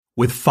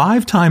With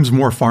 5 times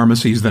more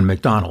pharmacies than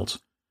McDonald's,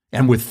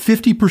 and with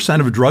 50%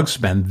 of drug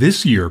spend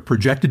this year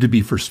projected to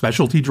be for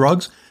specialty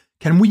drugs,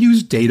 can we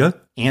use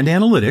data and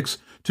analytics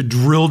to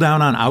drill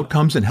down on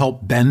outcomes and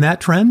help bend that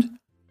trend?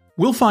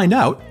 We'll find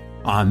out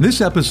on this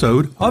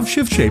episode of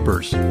Shift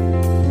Shapers.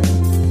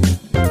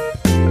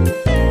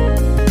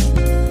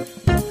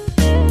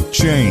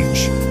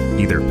 Change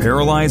either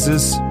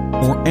paralyzes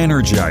or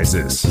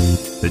energizes.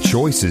 The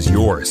choice is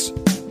yours.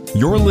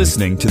 You're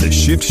listening to the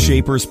Shift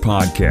Shapers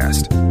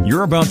podcast.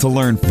 You're about to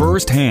learn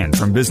firsthand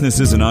from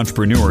businesses and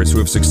entrepreneurs who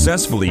have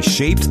successfully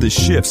shaped the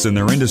shifts in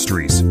their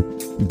industries.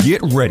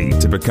 Get ready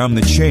to become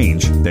the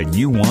change that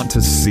you want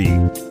to see.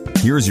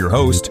 Here's your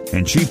host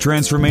and Chief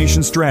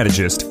Transformation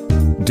Strategist,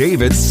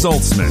 David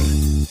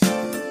Saltzman.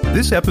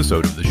 This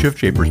episode of the Shift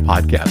Shapers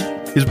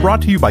podcast is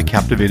brought to you by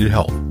Captivated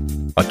Health,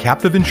 a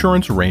captive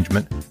insurance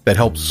arrangement that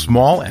helps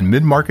small and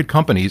mid-market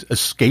companies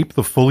escape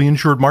the fully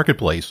insured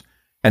marketplace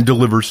and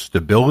delivers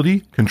stability,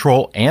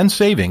 control, and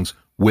savings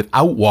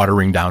without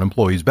watering down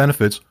employees'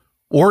 benefits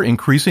or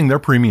increasing their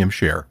premium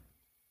share.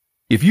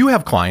 If you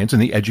have clients in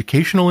the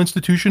educational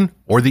institution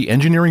or the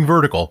engineering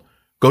vertical,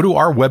 go to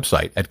our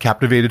website at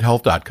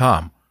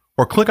captivatedhealth.com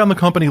or click on the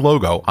company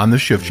logo on the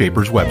Shift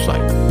Shapers website.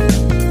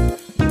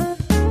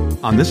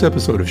 On this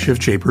episode of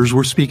Shift Shapers,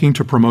 we're speaking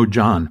to Pramod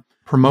John.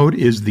 Pramod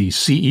is the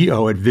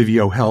CEO at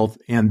Vivio Health,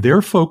 and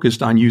they're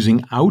focused on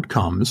using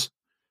outcomes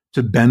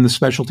to bend the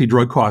specialty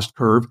drug cost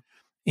curve,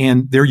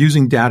 and they're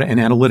using data and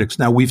analytics.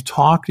 Now, we've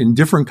talked in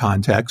different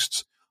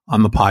contexts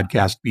on the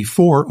podcast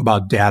before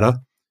about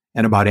data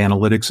and about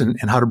analytics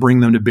and how to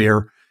bring them to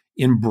bear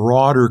in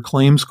broader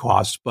claims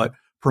costs, but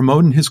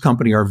Pramod and his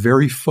company are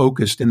very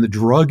focused in the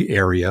drug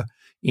area,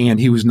 and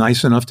he was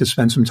nice enough to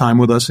spend some time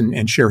with us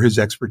and share his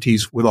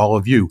expertise with all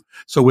of you.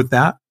 So with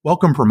that,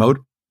 welcome, Pramod.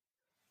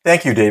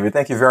 Thank you, David.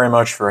 Thank you very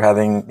much for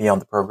having me on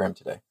the program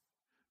today.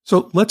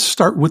 So let's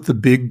start with the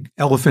big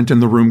elephant in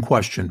the room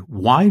question.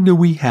 Why do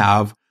we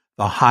have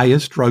the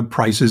highest drug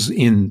prices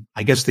in,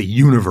 I guess, the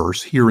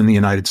universe here in the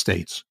United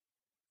States?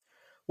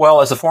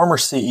 Well, as a former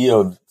CEO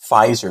of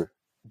Pfizer,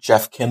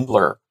 Jeff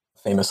Kindler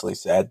famously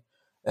said,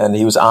 and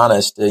he was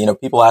honest,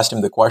 people asked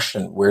him the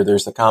question where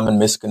there's a common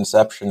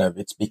misconception of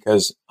it's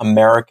because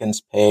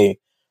Americans pay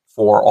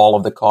for all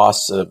of the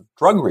costs of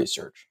drug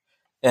research.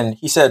 And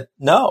he said,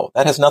 no,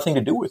 that has nothing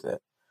to do with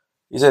it.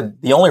 He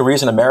said, the only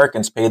reason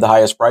Americans pay the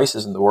highest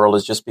prices in the world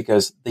is just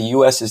because the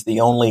U.S. is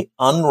the only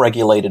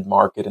unregulated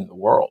market in the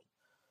world.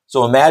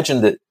 So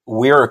imagine that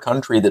we're a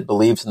country that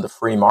believes in the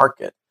free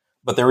market,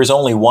 but there is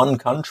only one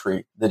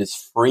country that is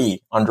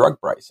free on drug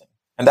pricing,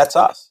 and that's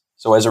us.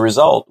 So as a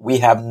result, we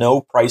have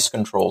no price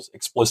controls,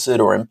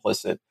 explicit or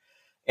implicit,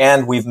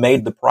 and we've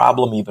made the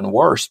problem even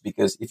worse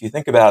because if you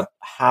think about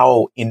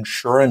how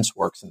insurance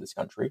works in this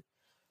country,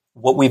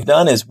 what we've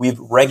done is we've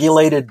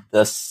regulated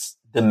the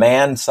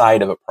demand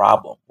side of a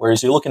problem,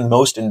 whereas you look in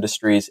most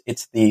industries,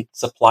 it's the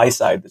supply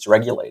side that's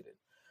regulated.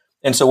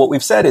 And so what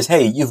we've said is,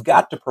 hey, you've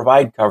got to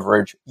provide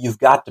coverage. You've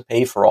got to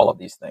pay for all of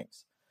these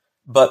things.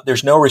 But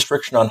there's no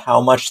restriction on how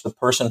much the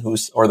person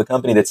or the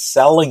company that's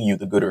selling you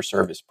the good or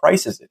service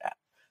prices it at.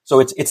 So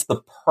it's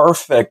the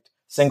perfect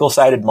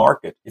single-sided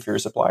market if you're a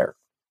supplier.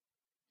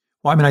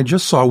 Well, I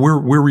just saw,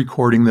 we're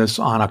recording this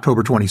on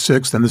October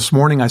 26th, and this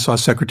morning I saw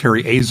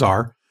Secretary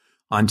Azar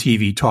on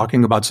TV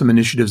talking about some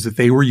initiatives that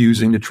they were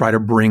using to try to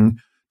bring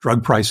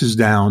drug prices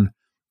down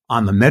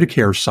on the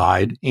Medicare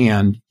side.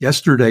 And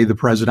yesterday, the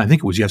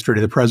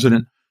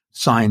president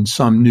signed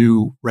some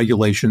new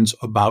regulations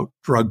about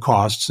drug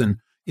costs. And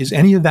is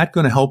any of that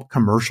going to help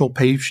commercial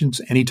patients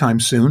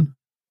anytime soon?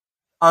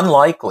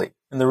 Unlikely.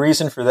 And the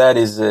reason for that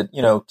is that,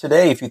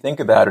 today, if you think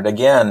about it,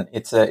 again,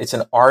 it's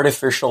an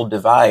artificial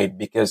divide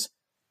because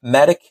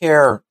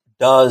Medicare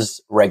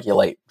does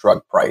regulate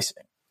drug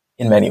pricing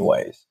in many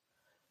ways.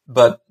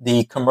 But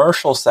the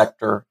commercial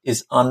sector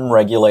is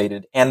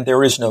unregulated and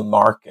there is no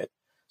market.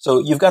 So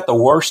you've got the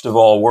worst of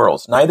all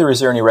worlds. Neither is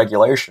there any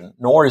regulation,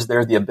 nor is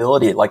there the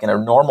ability, like in a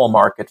normal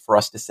market, for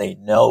us to say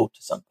no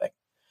to something.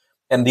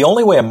 And the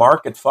only way a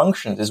market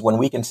functions is when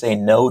we can say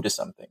no to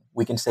something.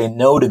 We can say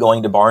no to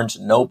going to Barnes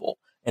 & Noble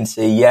and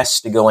say yes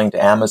to going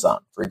to Amazon,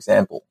 for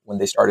example, when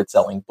they started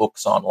selling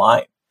books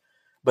online.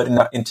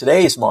 But in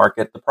today's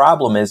market, the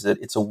problem is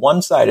that it's a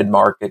one-sided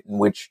market in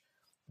which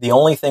the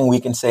only thing we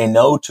can say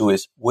no to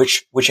is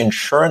which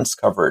insurance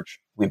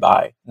coverage we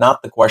buy,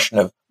 not the question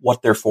of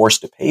what they're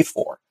forced to pay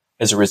for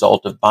as a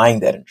result of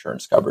buying that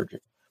insurance coverage,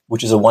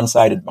 which is a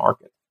one-sided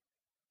market.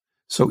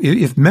 So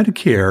if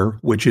Medicare,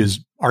 which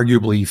is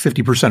arguably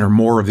 50% or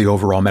more of the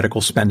overall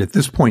medical spend at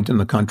this point in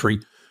the country,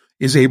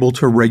 is able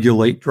to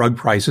regulate drug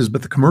prices,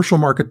 but the commercial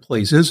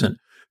marketplace isn't,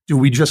 do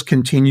we just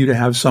continue to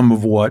have some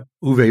of what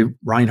Uwe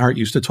Reinhardt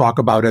used to talk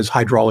about as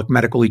hydraulic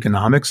medical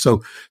economics?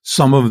 So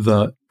some of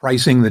the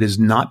pricing that is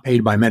not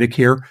paid by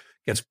Medicare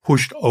gets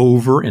pushed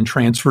over and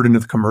transferred into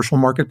the commercial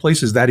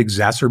marketplace. Is that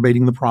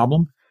exacerbating the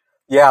problem?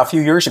 Yeah, a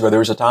few years ago, there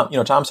was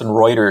Thomson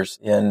Reuters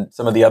and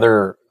some of the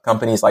other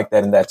companies like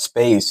that in that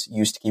space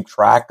used to keep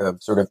track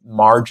of sort of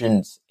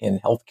margins in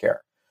healthcare.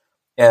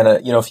 And,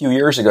 a few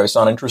years ago, I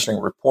saw an interesting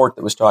report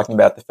that was talking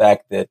about the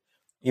fact that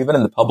even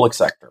in the public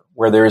sector,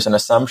 where there is an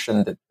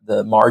assumption that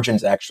the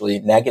margin's actually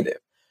negative,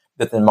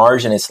 that the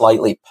margin is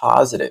slightly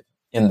positive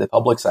in the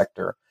public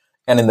sector,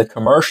 and in the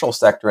commercial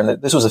sector, and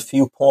that this was a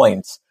few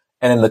points,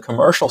 and in the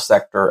commercial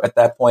sector, at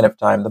that point of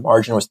time, the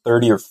margin was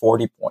 30 or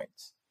 40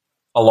 points,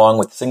 along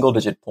with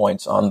single-digit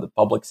points on the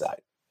public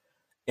side.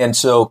 And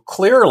so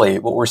clearly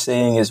what we're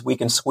seeing is we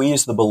can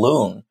squeeze the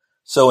balloon.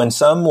 So in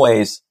some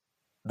ways,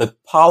 the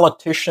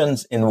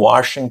politicians in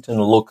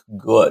Washington look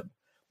good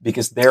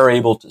because they're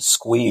able to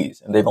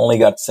squeeze, and they've only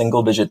got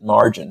single-digit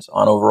margins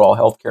on overall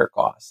healthcare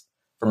costs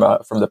from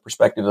the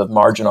perspective of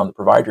margin on the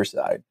provider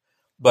side.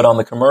 But on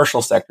the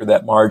commercial sector,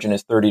 that margin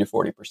is 30 to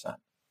 40%.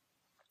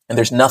 And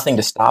there's nothing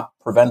to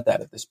prevent that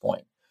at this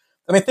point.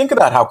 I mean, think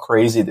about how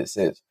crazy this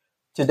is.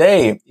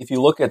 Today, if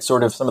you look at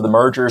sort of some of the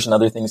mergers and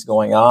other things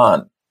going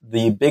on,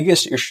 the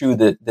biggest issue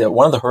that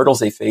one of the hurdles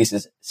they face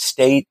is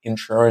state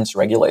insurance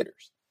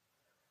regulators.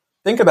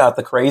 Think about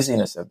the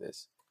craziness of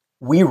this.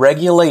 We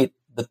regulate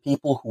the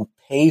people who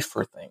pay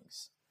for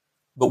things,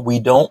 but we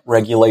don't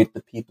regulate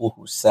the people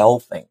who sell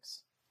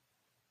things.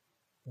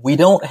 We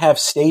don't have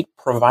state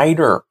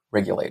provider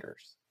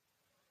regulators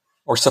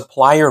or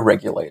supplier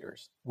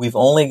regulators. We've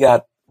only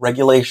got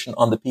regulation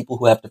on the people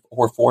who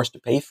are forced to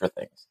pay for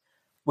things,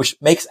 which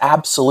makes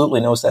absolutely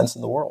no sense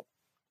in the world.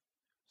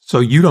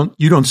 So you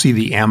don't see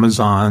the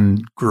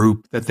Amazon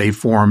group that they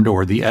formed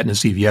or the Aetna,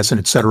 CVS, and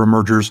et cetera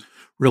mergers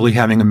really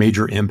having a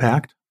major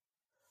impact?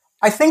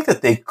 I think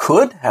that they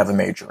could have a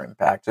major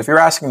impact. If you're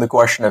asking the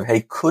question of,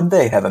 hey, could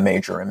they have a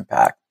major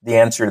impact? The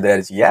answer to that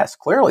is yes,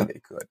 clearly they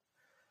could.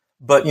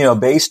 But,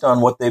 based on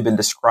what they've been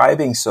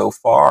describing so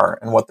far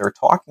and what they're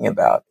talking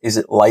about, is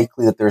it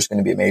likely that there's going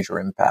to be a major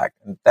impact?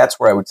 And that's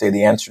where I would say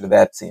the answer to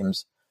that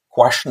seems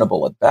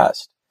questionable at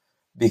best,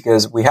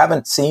 because we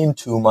haven't seen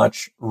too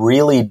much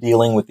really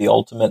dealing with the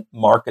ultimate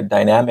market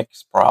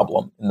dynamics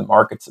problem in the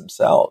markets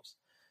themselves.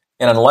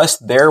 And unless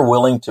they're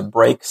willing to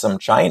break some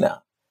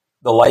China,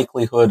 the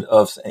likelihood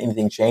of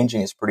anything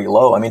changing is pretty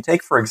low. I mean,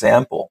 take, for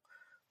example,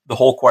 the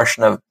whole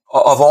question of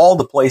all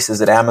the places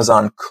that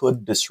Amazon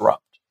could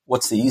disrupt,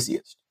 what's the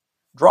easiest?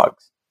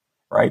 Drugs,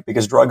 right?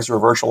 Because drugs are a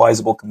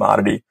virtualizable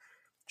commodity.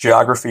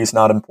 Geography is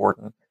not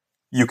important.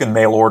 You can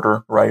mail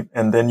order, right?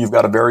 And then you've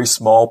got a very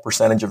small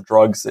percentage of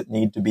drugs that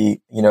need to be,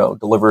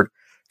 delivered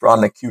on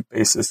an acute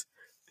basis.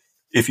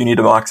 If you need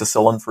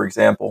amoxicillin, for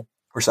example,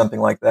 or something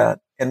like that.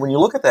 And when you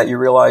look at that, you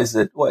realize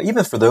that, well,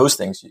 even for those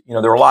things, there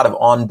are a lot of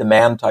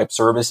on-demand type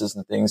services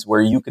and things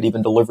where you could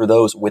even deliver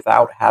those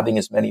without having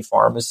as many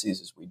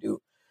pharmacies as we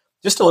do.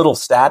 Just a little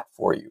stat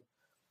for you.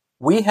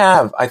 We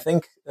have,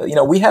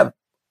 we have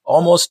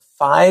almost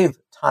 5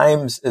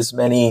 times as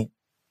many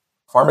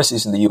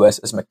pharmacies in the U.S.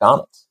 as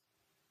McDonald's.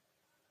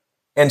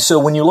 And so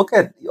when you look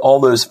at all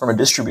those from a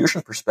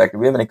distribution perspective,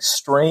 we have an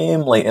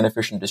extremely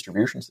inefficient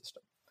distribution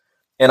system.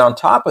 And on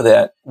top of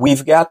that,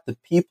 we've got the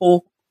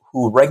people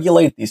who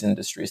regulate these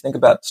industries. Think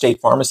about state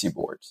pharmacy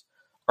boards,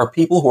 are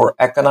people who are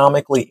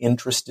economically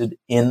interested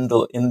in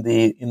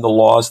the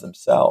laws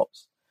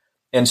themselves.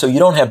 And so you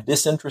don't have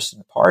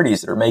disinterested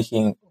parties that are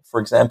making, for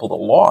example, the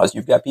laws.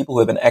 You've got people who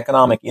have an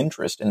economic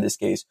interest in this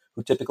case,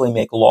 who typically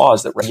make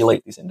laws that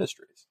regulate these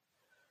industries.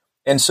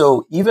 And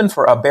so even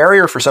for a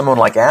barrier for someone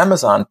like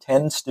Amazon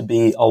tends to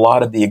be a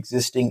lot of the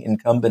existing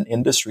incumbent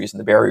industries and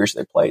the barriers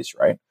they place,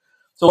 right?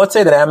 So let's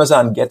say that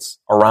Amazon gets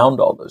around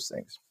all those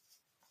things.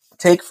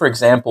 Take, for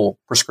example,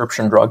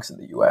 prescription drugs in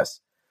the U.S.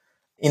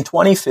 In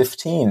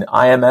 2015,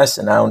 IMS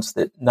announced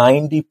that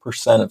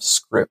 90% of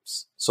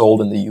scripts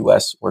sold in the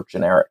U.S. were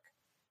generic.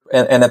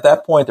 And at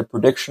that point, the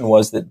prediction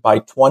was that by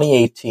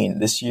 2018,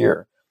 this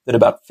year, that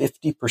about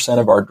 50%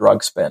 of our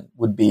drug spend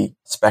would be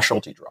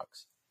specialty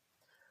drugs.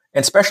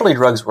 And specialty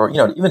drugs were,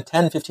 even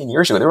 10, 15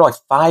 years ago, they were like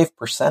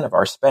 5% of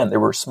our spend. They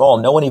were small.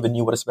 No one even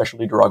knew what a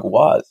specialty drug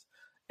was.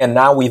 And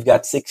now we've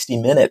got 60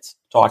 Minutes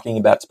talking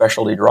about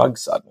specialty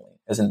drugs suddenly.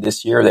 As in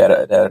this year, they had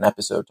an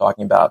episode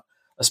talking about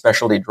a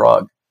specialty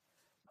drug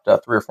 3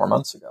 or 4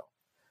 months ago.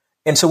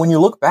 And so when you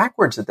look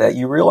backwards at that,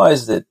 you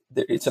realize that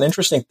it's an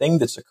interesting thing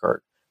that's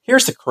occurred.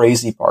 Here's the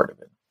crazy part of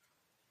it.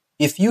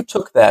 If you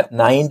took that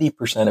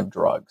 90% of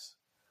drugs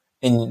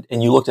and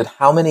you looked at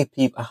how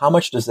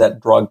much does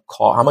that drug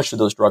cost, how much do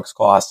those drugs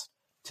cost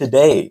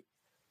today?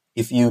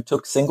 If you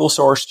took single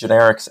source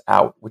generics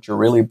out, which are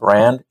really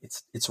brand,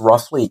 it's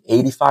roughly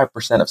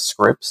 85% of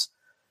scripts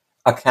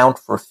account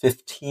for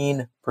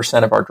 15%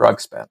 of our drug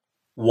spend.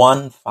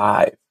 15.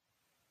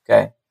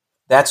 Okay.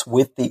 That's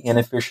with the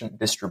inefficient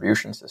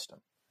distribution system.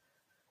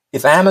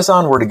 If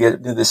Amazon were to get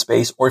into this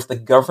space, or if the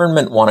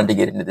government wanted to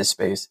get into this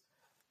space,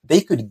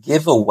 they could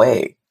give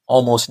away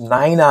almost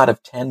 9 out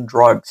of 10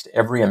 drugs to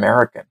every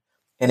American.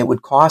 And it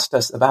would cost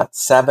us about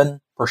 7%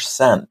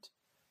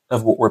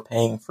 of what we're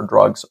paying for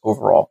drugs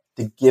overall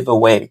to give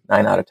away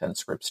 9 out of 10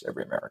 scripts to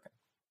every American.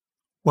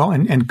 Well,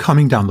 and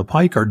coming down the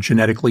pike are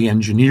genetically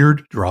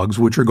engineered drugs,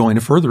 which are going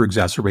to further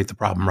exacerbate the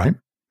problem, right?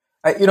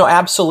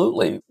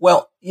 Absolutely.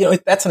 Well,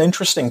 that's an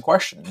interesting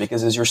question,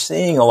 because as you're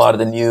seeing a lot of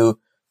the new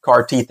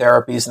CAR T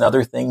therapies and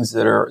other things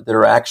that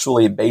are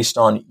actually based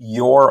on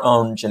your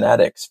own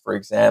genetics. For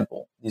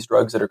example, these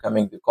drugs that are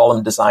coming, they call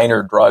them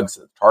designer drugs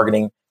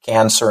targeting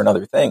cancer and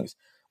other things,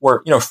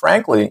 where,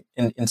 frankly,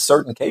 in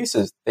certain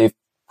cases, they've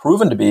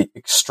proven to be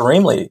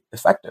extremely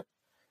effective,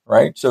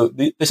 right? So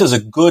this is a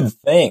good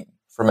thing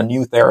from a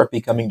new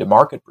therapy coming to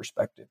market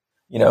perspective.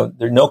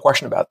 There's no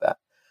question about that.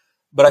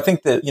 But I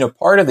think that,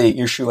 part of the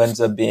issue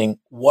ends up being,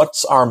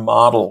 what's our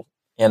model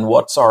and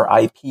what's our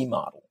IP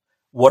model?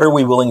 What are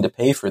we willing to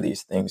pay for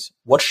these things?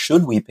 What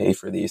should we pay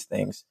for these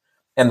things?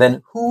 And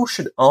then who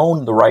should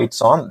own the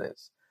rights on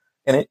this?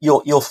 And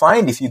you'll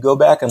find, if you go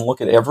back and look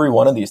at every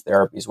one of these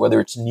therapies, whether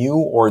it's new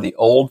or the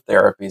old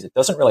therapies, it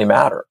doesn't really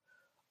matter.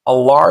 A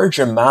large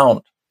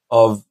amount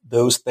of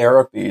those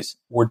therapies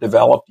were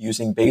developed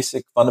using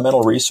basic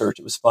fundamental research.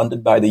 It was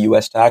funded by the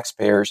U.S.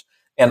 taxpayers,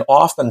 and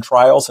often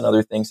trials and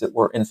other things that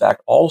were, in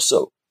fact,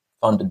 also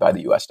funded by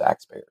the U.S.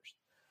 taxpayers.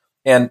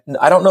 And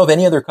I don't know of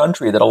any other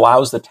country that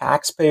allows the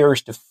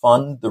taxpayers to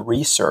fund the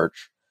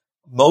research,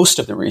 most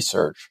of the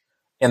research,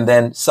 and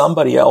then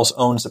somebody else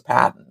owns a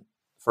patent,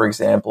 for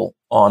example,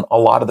 on a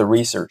lot of the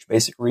research,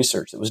 basic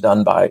research that was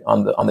done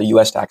on the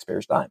U.S.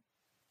 taxpayers' dime.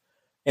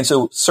 And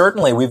so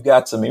certainly we've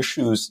got some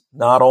issues,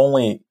 not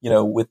only,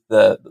 with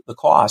the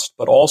cost,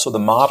 but also the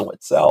model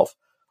itself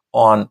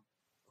on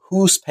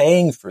who's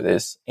paying for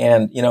this.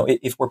 And,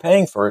 if we're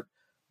paying for it,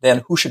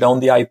 then who should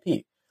own the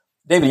IP?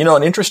 David,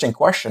 an interesting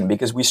question,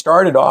 because we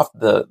started off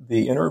the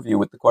interview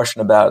with the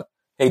question about,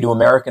 hey, do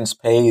Americans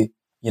pay,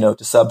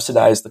 to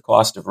subsidize the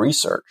cost of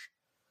research?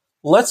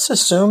 Let's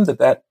assume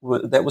that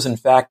was in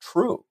fact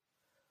true.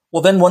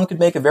 Well, then one could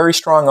make a very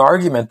strong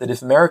argument that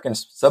if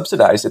Americans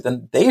subsidize it,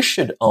 then they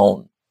should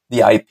own the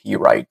IP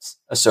rights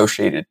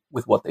associated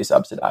with what they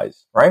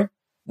subsidize, right?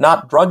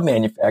 Not drug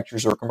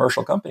manufacturers or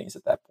commercial companies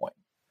at that point.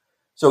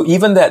 So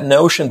even that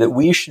notion that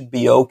we should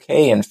be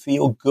okay and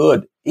feel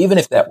good, even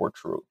if that were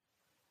true,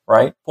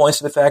 right, points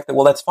to the fact that,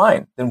 well, that's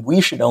fine. Then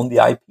we should own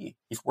the IP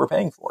if we're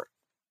paying for it.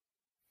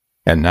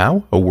 And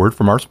now, a word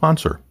from our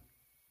sponsor.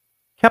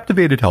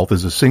 Captivated Health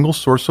is a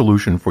single-source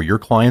solution for your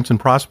clients and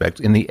prospects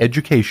in the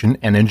education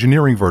and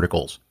engineering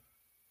verticals.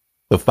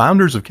 The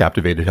founders of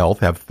Captivated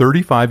Health have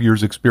 35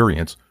 years'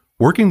 experience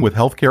working with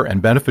healthcare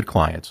and benefit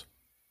clients,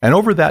 and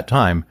over that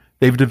time,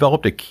 they've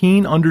developed a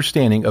keen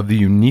understanding of the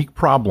unique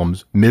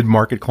problems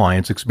mid-market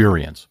clients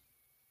experience.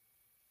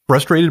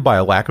 Frustrated by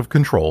a lack of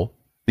control,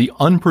 the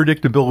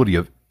unpredictability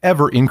of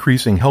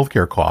ever-increasing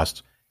healthcare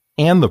costs,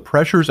 and the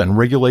pressures and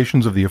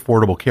regulations of the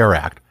Affordable Care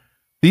Act,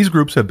 these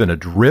groups have been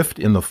adrift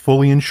in the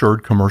fully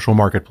insured commercial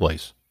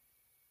marketplace.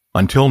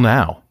 Until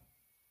now.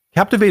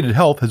 Captivated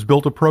Health has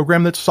built a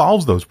program that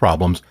solves those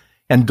problems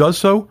and does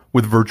so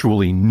with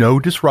virtually no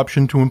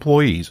disruption to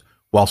employees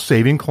while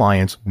saving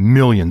clients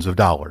millions of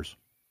dollars.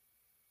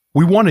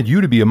 We wanted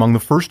you to be among the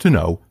first to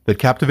know that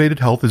Captivated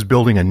Health is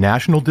building a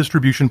national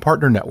distribution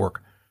partner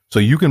network so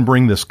you can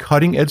bring this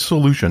cutting-edge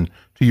solution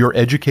to your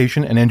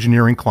education and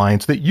engineering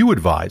clients that you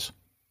advise.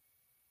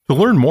 To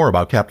learn more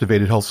about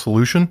Captivated Health's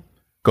solution,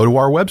 go to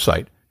our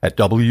website at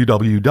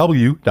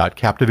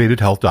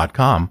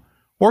www.captivatedhealth.com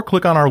or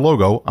click on our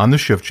logo on the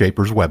Shift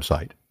Shapers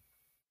website.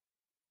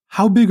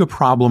 How big a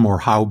problem or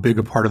how big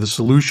a part of the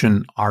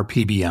solution are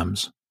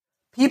PBMs?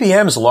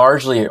 PBMs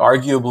largely,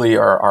 arguably,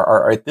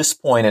 are at this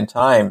point in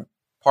time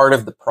part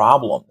of the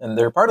problem. And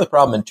they're part of the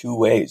problem in two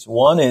ways.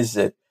 One is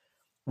that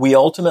we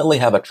ultimately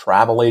have a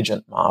travel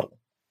agent model.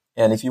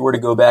 And if you were to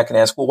go back and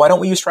ask, well, why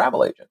don't we use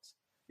travel agents?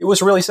 It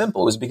was really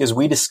simple. It was because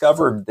we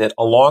discovered that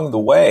along the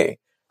way,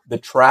 the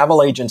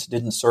travel agents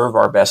didn't serve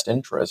our best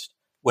interest.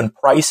 When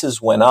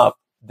prices went up,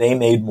 they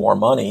made more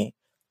money.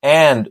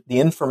 And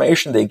the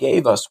information they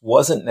gave us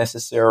wasn't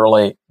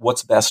necessarily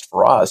what's best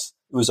for us.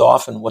 It was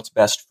often what's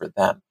best for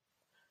them.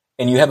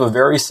 And you have a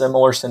very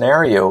similar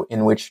scenario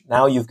in which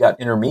now you've got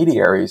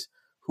intermediaries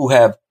who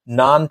have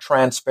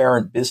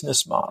non-transparent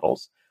business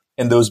models.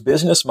 And those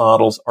business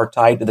models are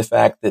tied to the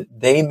fact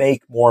that they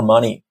make more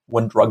money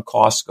when drug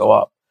costs go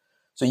up.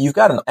 So you've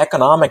got an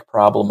economic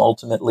problem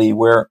ultimately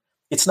where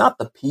it's not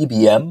the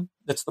PBM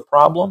that's the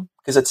problem,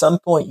 because at some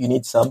point you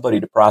need somebody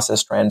to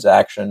process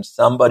transactions,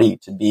 somebody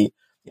to be,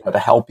 to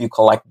help you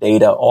collect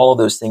data, all of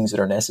those things that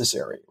are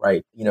necessary,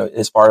 right?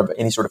 As part of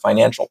any sort of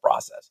financial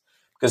process.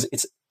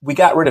 Because we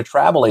got rid of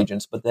travel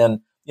agents, but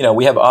then,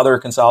 we have other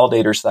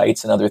consolidator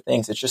sites and other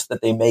things. It's just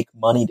that they make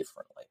money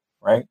differently,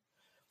 right?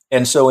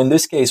 And so in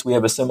this case, we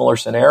have a similar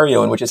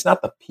scenario in which it's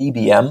not the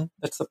PBM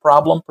that's the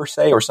problem per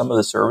se, or some of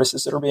the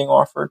services that are being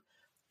offered.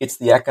 It's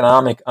the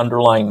economic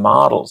underlying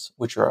models,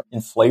 which are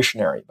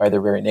inflationary by their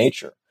very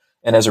nature.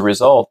 And as a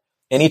result,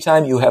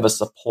 anytime you have a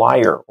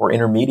supplier or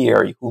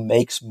intermediary who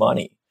makes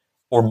money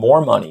or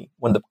more money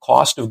when the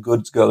cost of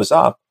goods goes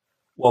up,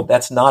 well,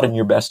 that's not in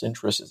your best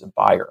interest as a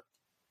buyer.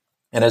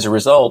 And as a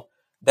result,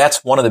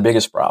 that's one of the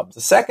biggest problems.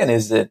 The second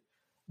is that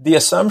the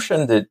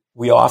assumption that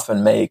we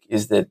often make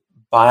is that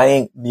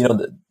buying,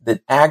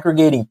 that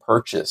aggregating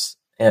purchase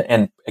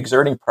and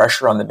exerting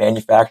pressure on the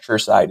manufacturer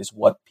side is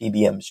what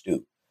PBMs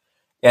do.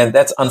 And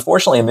that's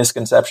unfortunately a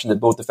misconception that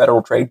both the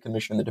Federal Trade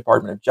Commission and the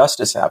Department of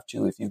Justice have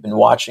too. If you've been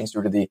watching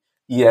sort of the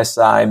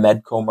ESI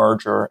Medco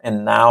merger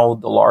and now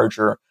the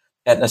larger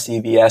Aetna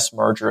CVS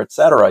merger, et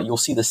cetera, you'll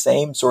see the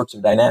same sorts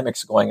of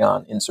dynamics going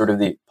on in sort of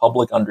the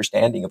public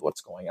understanding of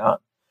what's going on.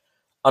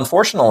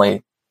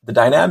 Unfortunately, the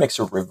dynamics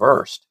are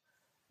reversed.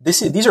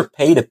 These are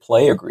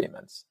pay-to-play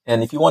agreements.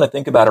 And if you want to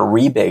think about a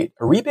rebate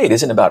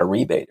isn't about a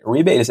rebate. A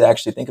rebate is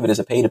actually, think of it as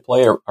a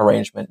pay-to-play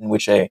arrangement in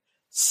which a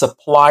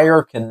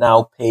supplier can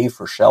now pay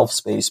for shelf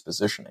space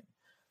positioning.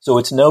 So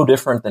it's no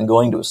different than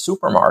going to a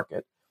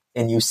supermarket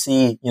and you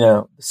see,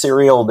 the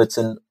cereal that's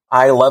in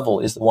eye level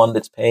is the one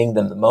that's paying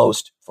them the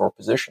most for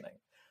positioning.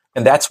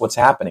 And that's what's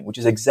happening, which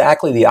is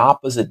exactly the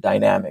opposite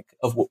dynamic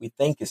of what we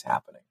think is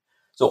happening.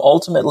 So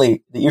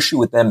ultimately, the issue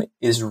with them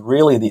is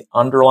really the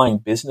underlying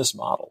business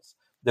models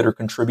that are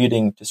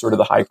contributing to sort of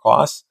the high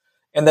costs.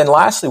 And then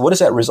lastly, what does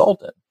that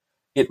result in?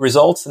 It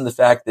results in the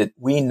fact that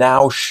we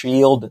now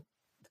shield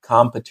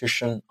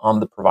competition on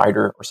the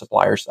provider or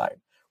supplier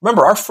side.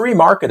 Remember, our free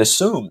market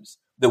assumes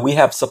that we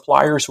have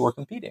suppliers who are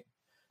competing.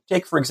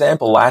 Take, for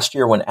example, last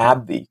year when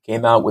AbbVie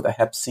came out with a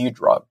Hep C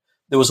drug,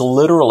 there was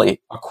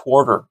literally a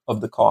quarter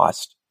of the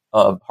cost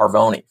of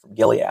Harvoni from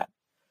Gilead.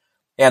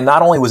 And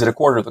not only was it a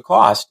quarter of the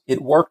cost,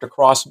 it worked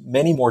across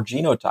many more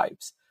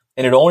genotypes.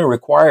 And it only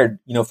required,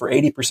 for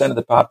 80% of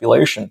the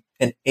population,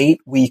 an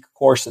 8-week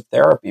course of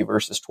therapy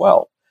versus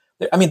 12.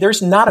 I mean,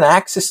 there's not an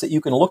axis that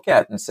you can look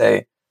at and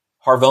say,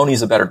 Harvoni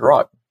is a better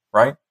drug,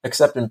 right?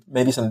 Except in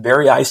maybe some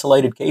very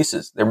isolated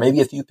cases. There may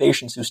be a few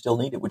patients who still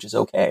need it, which is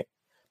okay.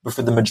 But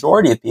for the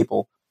majority of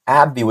people,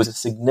 AbbVie was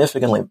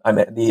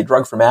the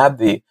drug from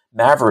AbbVie,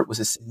 Mavorite, was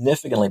a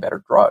significantly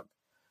better drug.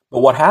 But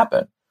what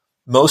happened?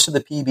 Most of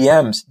the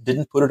PBMs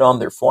didn't put it on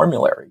their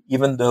formulary,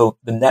 even though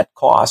the net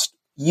cost,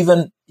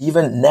 even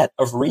net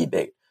of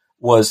rebate,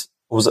 was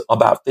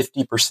about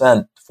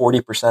 50%,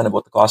 40% of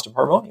what the cost of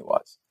Harvoni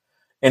was.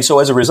 And so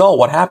as a result,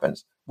 what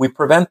happens? We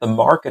prevent the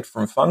market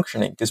from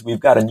functioning because we've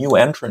got a new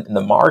entrant in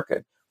the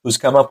market who's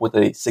come up with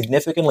a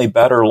significantly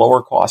better,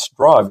 lower cost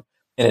drug,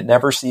 and it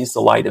never sees the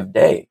light of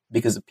day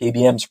because the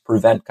PBMs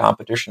prevent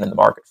competition in the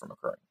market from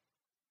occurring.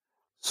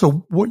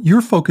 So what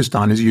you're focused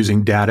on is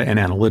using data and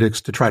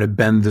analytics to try to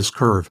bend this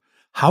curve.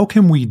 How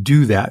can we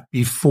do that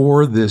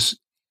before this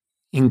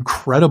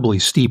incredibly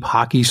steep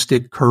hockey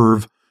stick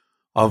curve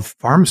of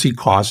pharmacy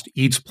cost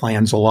eats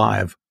plans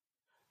alive?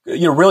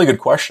 Really good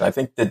question. I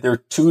think that there are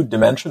two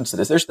dimensions to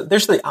this.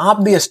 There's the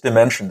obvious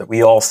dimension that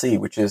we all see,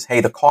 which is, hey,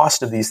 the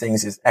cost of these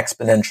things is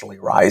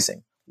exponentially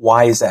rising.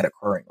 Why is that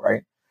occurring,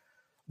 right?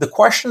 The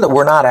question that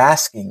we're not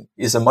asking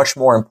is a much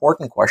more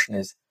important question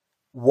is,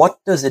 what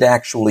does it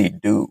actually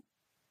do?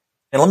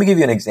 And let me give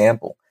you an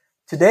example.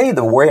 Today,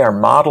 the way our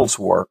models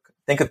work,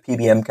 think of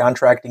PBM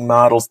contracting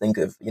models, think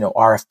of,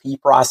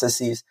 RFP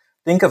processes,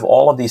 think of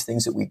all of these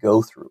things that we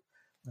go through.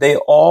 They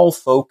all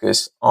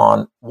focus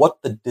on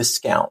what the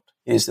discount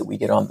is that we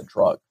get on the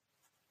drug.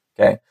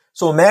 Okay.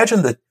 So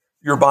imagine that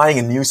you're buying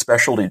a new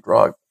specialty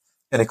drug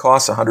and it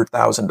costs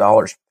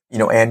 $100,000,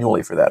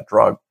 annually for that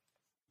drug.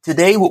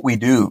 Today, what we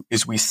do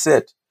is we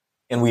sit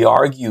and we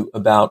argue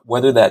about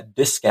whether that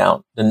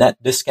discount, the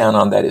net discount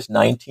on that is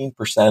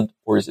 19%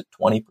 or is it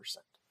 20%.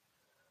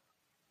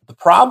 The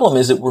problem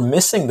is that we're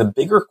missing the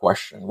bigger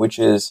question, which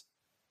is,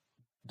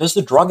 does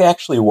the drug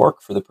actually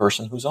work for the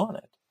person who's on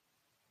it?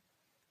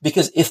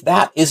 Because if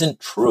that isn't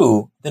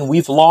true, then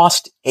we've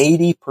lost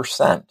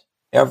 80%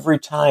 every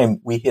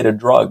time we hit a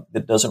drug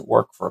that doesn't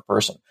work for a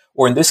person.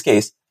 Or in this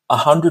case,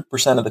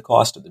 100% of the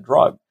cost of the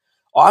drug.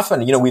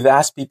 Often, we've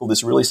asked people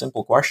this really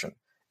simple question.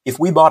 If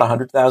we bought a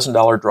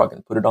 $100,000 drug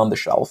and put it on the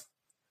shelf,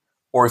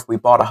 or if we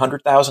bought a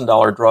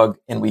 $100,000 drug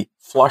and we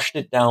flushed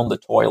it down the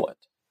toilet,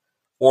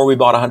 or we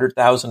bought a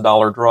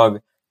 $100,000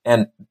 drug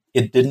and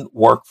it didn't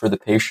work for the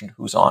patient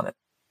who's on it,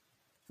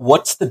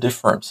 what's the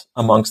difference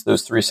amongst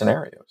those three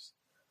scenarios?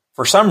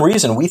 For some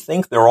reason, we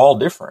think they're all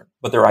different,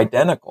 but they're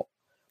identical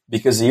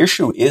because the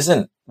issue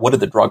isn't what did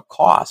the drug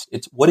cost?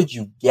 It's what did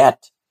you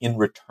get in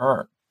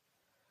return?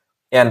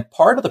 And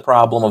part of the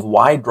problem of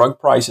why drug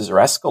prices are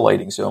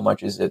escalating so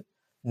much is that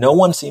no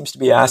one seems to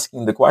be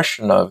asking the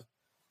question of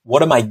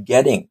what am I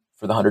getting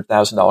for the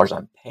 $100,000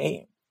 I'm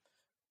paying?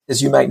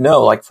 As you might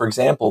know, like, for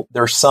example,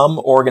 there are some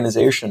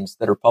organizations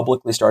that are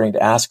publicly starting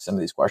to ask some of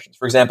these questions.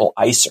 For example,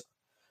 ICER,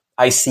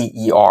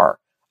 ICER.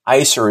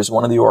 ICER is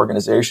one of the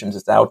organizations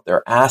that's out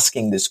there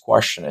asking this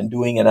question and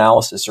doing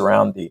analysis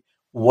around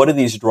what do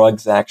these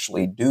drugs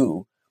actually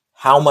do?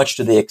 How much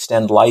do they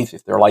extend life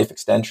if they're life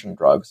extension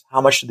drugs?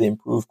 How much do they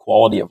improve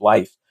quality of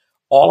life?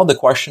 All of the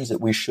questions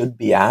that we should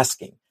be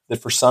asking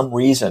that for some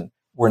reason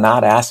we're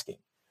not asking.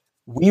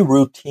 We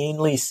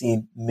routinely see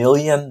 $1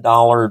 million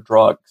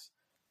drugs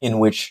in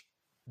which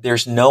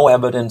there's no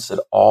evidence at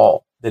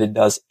all that it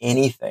does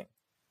anything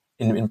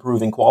in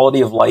improving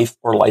quality of life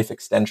or life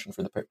extension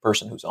for the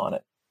person who's on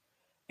it.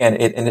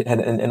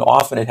 And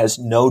often it has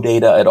no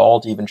data at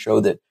all to even show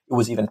that it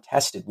was even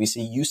tested. We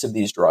see use of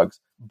these drugs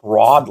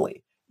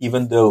broadly,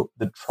 even though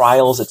the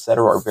trials, et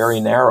cetera, are very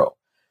narrow.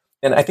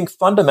 And I think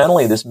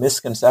fundamentally this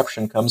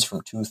misconception comes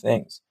from two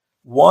things.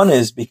 One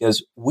is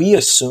because we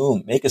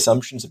make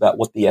assumptions about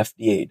what the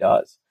FDA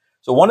does.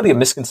 So one of the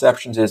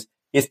misconceptions is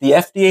if the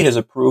FDA has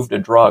approved a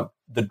drug,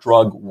 the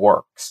drug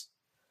works.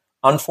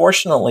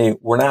 Unfortunately,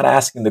 we're not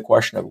asking the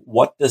question of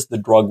what does the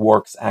drug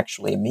works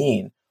actually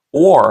mean,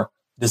 or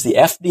does the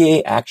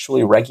FDA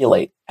actually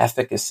regulate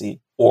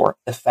efficacy or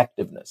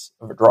effectiveness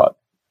of a drug?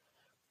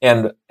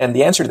 And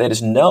the answer to that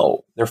is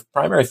no. Their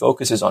primary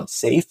focus is on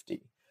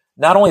safety.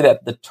 Not only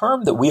that, the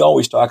term that we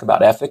always talk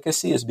about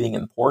efficacy as being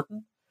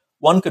important,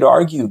 one could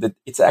argue that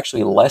it's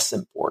actually less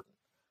important.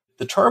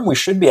 The term we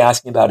should be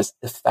asking about is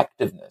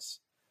effectiveness.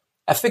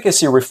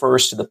 Efficacy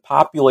refers to the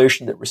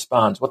population that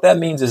responds. What that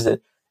means is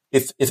that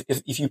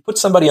if you put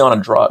somebody on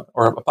a drug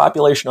or a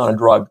population on a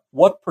drug,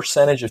 what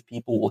percentage of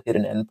people will hit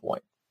an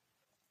endpoint?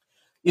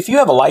 If you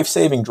have a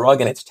life-saving drug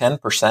and it's 10%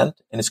 and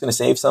it's going to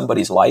save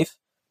somebody's life,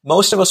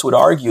 most of us would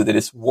argue that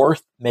it's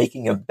worth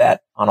making a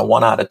bet on a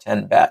 1 out of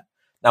 10 bet.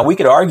 Now, we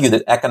could argue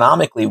that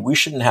economically, we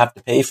shouldn't have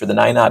to pay for the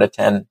 9 out of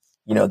 10,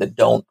 that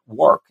don't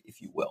work,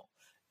 if you will.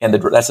 And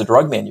that's the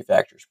drug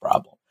manufacturer's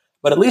problem.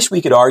 But at least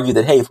we could argue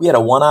that, hey, if we had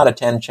a 1 out of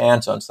 10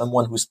 chance on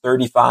someone who's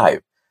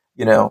 35,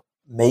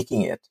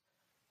 making it,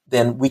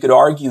 then we could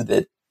argue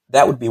that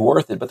that would be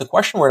worth it. But the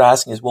question we're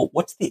asking is, well,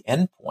 what's the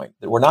end point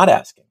that we're not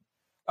asking?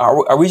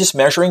 Are we just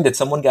measuring that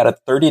someone got a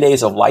 30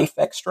 days of life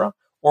extra?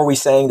 Or are we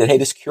saying that, hey,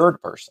 this cured a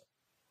person?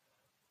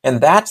 And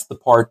that's the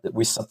part that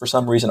we, for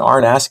some reason,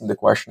 aren't asking the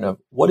question of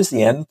what is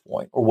the end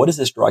point, or what does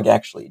this drug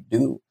actually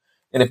do?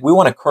 And if we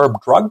want to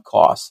curb drug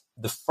costs,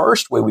 the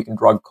first way we can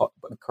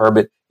curb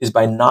it is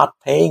by not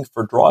paying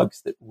for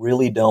drugs that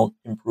really don't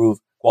improve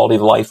quality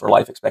of life or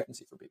life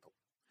expectancy for people.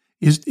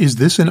 Is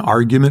this an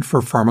argument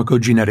for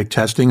pharmacogenetic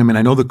testing? I mean,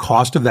 I know the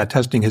cost of that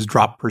testing has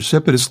dropped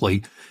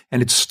precipitously,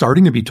 and it's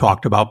starting to be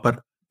talked about,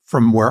 but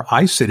from where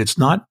I sit, it's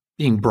not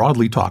being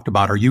broadly talked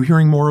about. Are you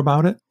hearing more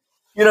about it?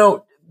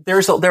 There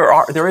is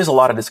a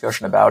lot of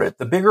discussion about it.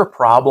 The bigger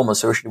problem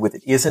associated with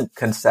it isn't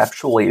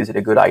conceptually, is it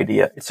a good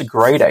idea? It's a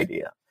great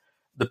idea.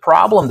 The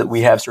problem that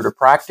we have, sort of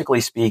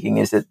practically speaking,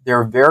 is that there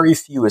are very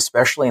few,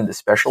 especially in the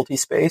specialty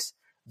space,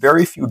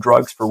 very few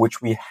drugs for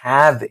which we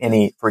have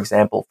any, for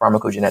example,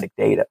 pharmacogenetic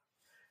data.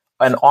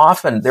 And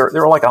often there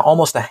are like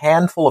almost a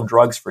handful of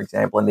drugs, for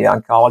example, in the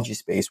oncology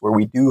space where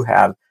we do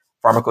have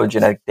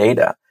pharmacogenetic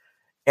data.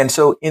 And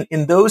so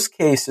in those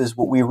cases,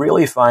 what we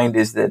really find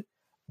is that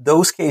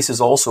those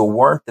cases also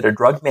weren't that a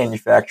drug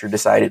manufacturer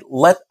decided,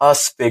 let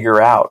us figure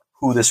out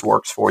who this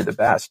works for the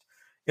best.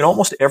 In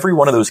almost every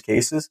one of those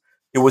cases,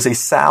 it was a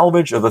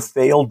salvage of a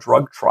failed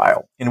drug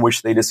trial in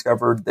which they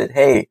discovered that,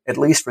 hey, at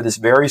least for this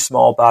very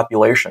small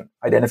population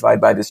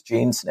identified by this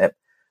gene SNP,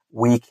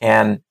 we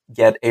can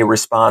get a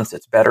response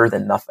that's better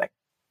than nothing.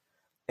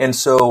 And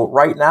so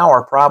right now,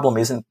 our problem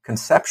isn't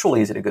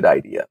conceptually, is it a good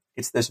idea?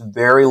 It's this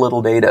very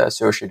little data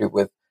associated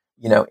with,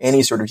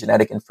 any sort of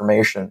genetic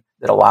information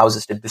that allows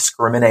us to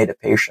discriminate a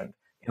patient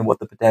in what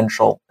the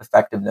potential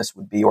effectiveness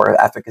would be or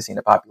efficacy in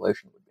a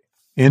population would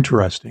be.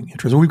 Interesting.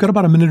 We've got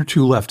about a minute or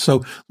two left.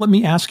 So let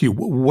me ask you,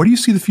 what do you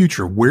see the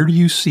future? Where do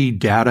you see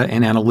data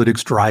and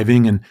analytics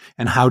driving,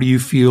 and how do you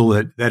feel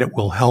that it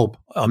will help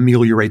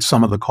ameliorate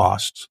some of the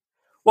costs?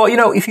 Well,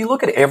 if you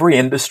look at every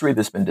industry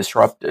that's been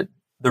disrupted,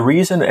 the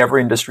reason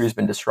every industry has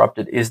been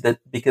disrupted is that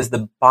because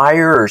the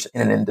buyers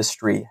in an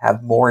industry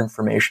have more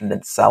information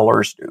than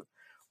sellers do,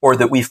 or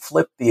that we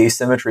flip the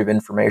asymmetry of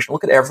information.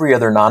 Look at every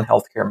other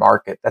non-healthcare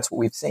market. That's what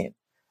we've seen.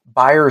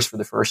 Buyers, for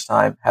the first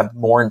time, have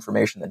more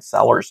information than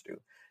sellers do.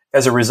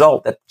 As a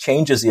result, that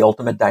changes the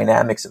ultimate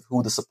dynamics of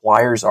who the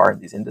suppliers are in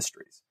these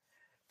industries.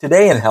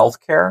 Today in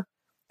healthcare,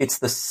 it's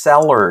the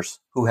sellers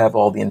who have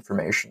all the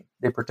information.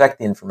 They protect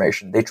the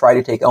information. They try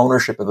to take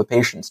ownership of a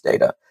patient's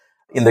data.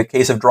 In the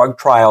case of drug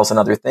trials and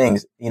other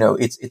things,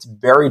 it's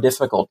very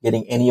difficult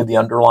getting any of the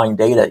underlying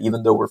data,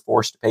 even though we're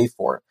forced to pay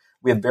for it.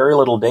 We have very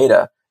little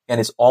data, and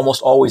it's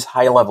almost always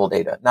high-level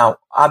data. Now,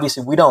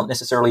 obviously, we don't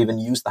necessarily even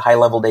use the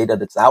high-level data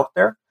that's out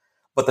there,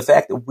 but the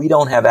fact that we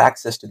don't have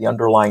access to the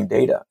underlying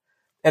data.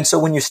 And so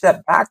when you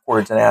step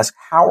backwards and ask,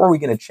 how are we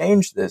going to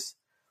change this?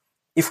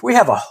 If we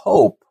have a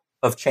hope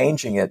of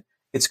changing it,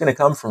 it's going to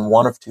come from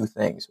one of two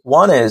things.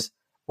 One is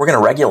we're going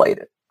to regulate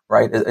it,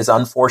 right? As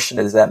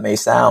unfortunate as that may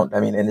sound,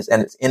 and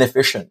it's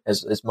inefficient,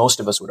 as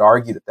most of us would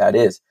argue that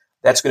is.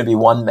 That's going to be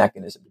one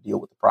mechanism to deal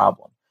with the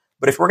problem.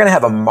 But if we're going to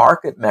have a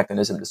market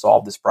mechanism to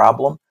solve this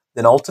problem,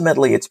 then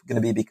ultimately it's going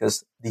to be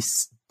because the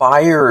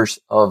buyers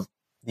of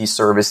these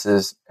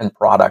services and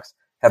products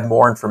have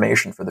more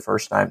information for the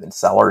first time than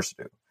sellers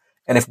do.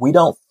 And if we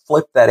don't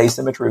flip that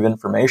asymmetry of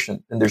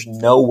information, then there's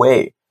no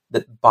way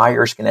that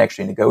buyers can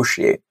actually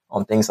negotiate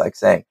on things like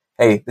saying,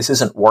 hey, this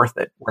isn't worth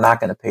it. We're not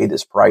going to pay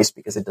this price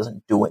because it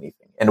doesn't do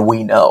anything. And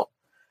we know.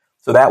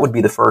 So that would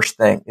be the first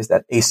thing, is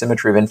that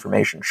asymmetry of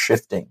information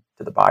shifting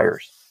to the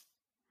buyers.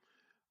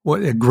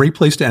 Well, a great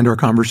place to end our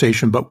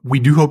conversation, but we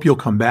do hope you'll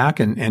come back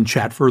and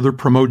chat further.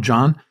 Pramod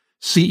John,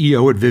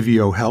 CEO at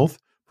Vivio Health.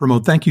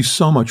 Pramod, thank you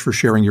so much for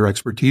sharing your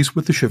expertise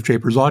with the Shift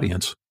Shapers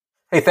audience.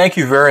 Hey, thank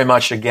you very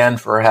much again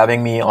for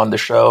having me on the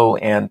show,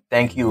 and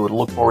thank you.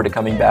 Look forward to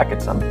coming back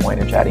at some point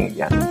and chatting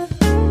again.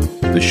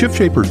 The Shift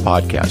Shapers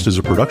podcast is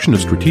a production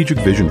of Strategic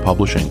Vision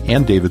Publishing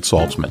and David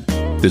Saltzman.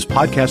 This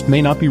podcast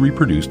may not be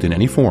reproduced in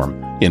any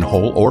form, in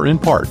whole or in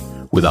part,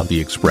 without the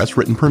express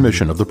written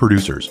permission of the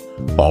producers.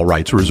 All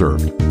rights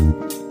reserved.